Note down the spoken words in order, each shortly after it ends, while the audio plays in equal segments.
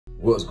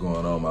What's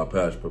going on, my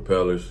passion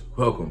propellers?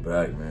 Welcome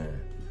back, man.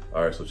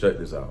 All right, so check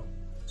this out.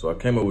 So I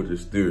came up with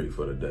this theory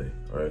for the day,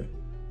 right?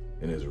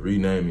 And it's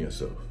rename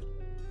yourself.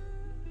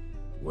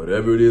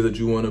 Whatever it is that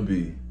you want to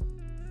be,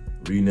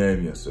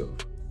 rename yourself.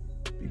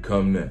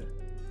 Become that.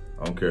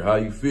 I don't care how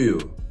you feel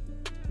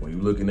when you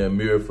look in that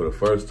mirror for the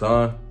first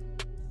time,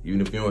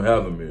 even if you don't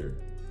have a mirror,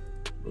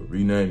 but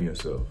rename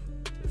yourself.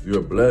 If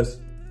you're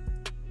blessed,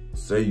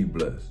 say you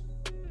blessed.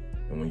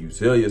 And when you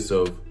tell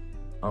yourself,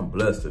 I'm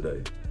blessed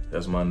today,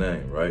 that's my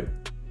name, right?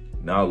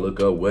 Now look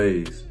up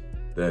ways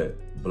that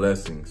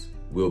blessings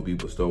will be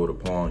bestowed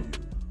upon you,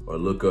 or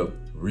look up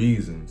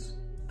reasons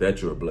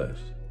that you're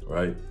blessed,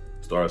 right?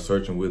 Start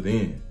searching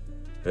within.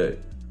 Hey,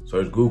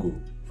 search Google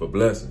for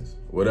blessings,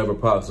 whatever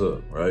pops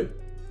up, right?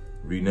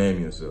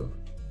 Rename yourself.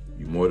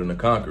 You more than a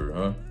conqueror,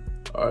 huh?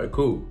 All right,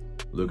 cool.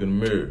 Look in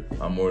the mirror.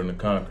 I'm more than a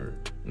conqueror.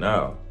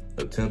 Now,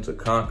 attempt to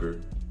conquer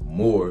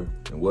more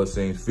than what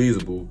seems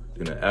feasible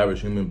than an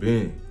average human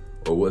being,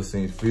 or what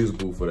seems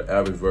feasible for the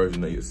average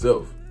version of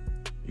yourself.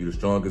 You the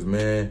strongest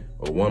man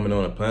or woman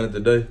on the planet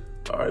today?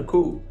 All right,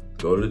 cool.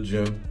 Go to the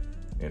gym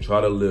and try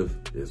to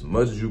lift as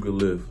much as you can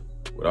lift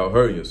without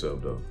hurting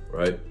yourself though,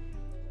 right?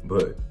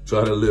 But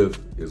try to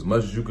lift as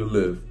much as you can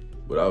lift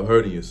without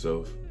hurting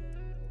yourself,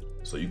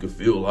 so you can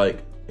feel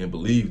like and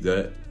believe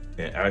that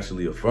and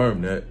actually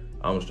affirm that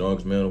I'm the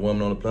strongest man or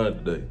woman on the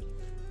planet today,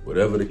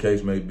 whatever the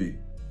case may be.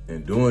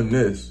 And doing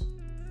this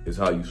is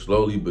how you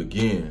slowly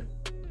begin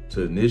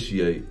to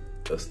initiate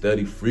a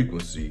steady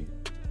frequency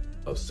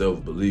of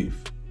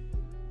self-belief.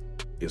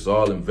 It's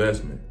all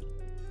investment.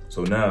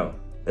 So now,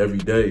 every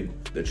day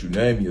that you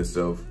name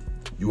yourself,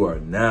 you are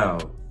now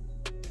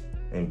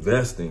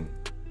investing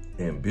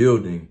and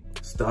building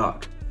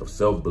stock of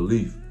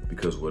self-belief,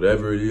 because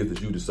whatever it is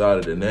that you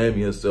decided to name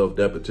yourself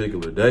that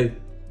particular day,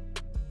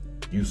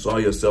 you saw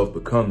yourself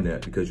become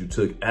that because you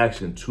took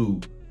action to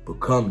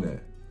become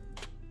that.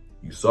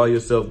 You saw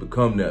yourself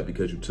become that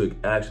because you took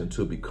action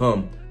to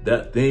become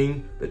that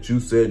thing that you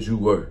said you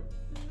were.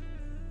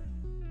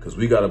 Because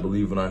we got to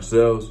believe in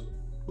ourselves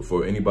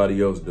before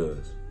anybody else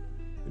does.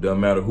 It doesn't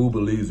matter who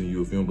believes in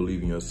you if you don't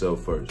believe in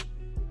yourself first.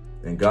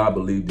 And God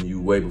believed in you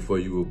way before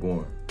you were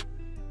born.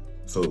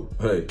 So,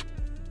 hey,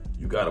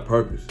 you got a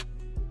purpose.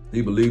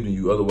 He believed in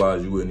you,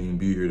 otherwise you wouldn't even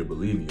be here to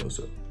believe in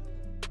yourself.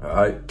 All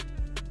right?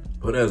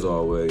 But as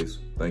always,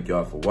 thank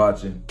y'all for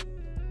watching.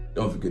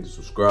 Don't forget to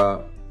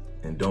subscribe.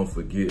 And don't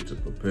forget to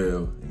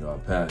propel in your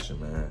passion,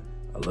 man.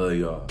 I love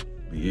y'all.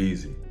 Be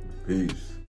easy. Peace.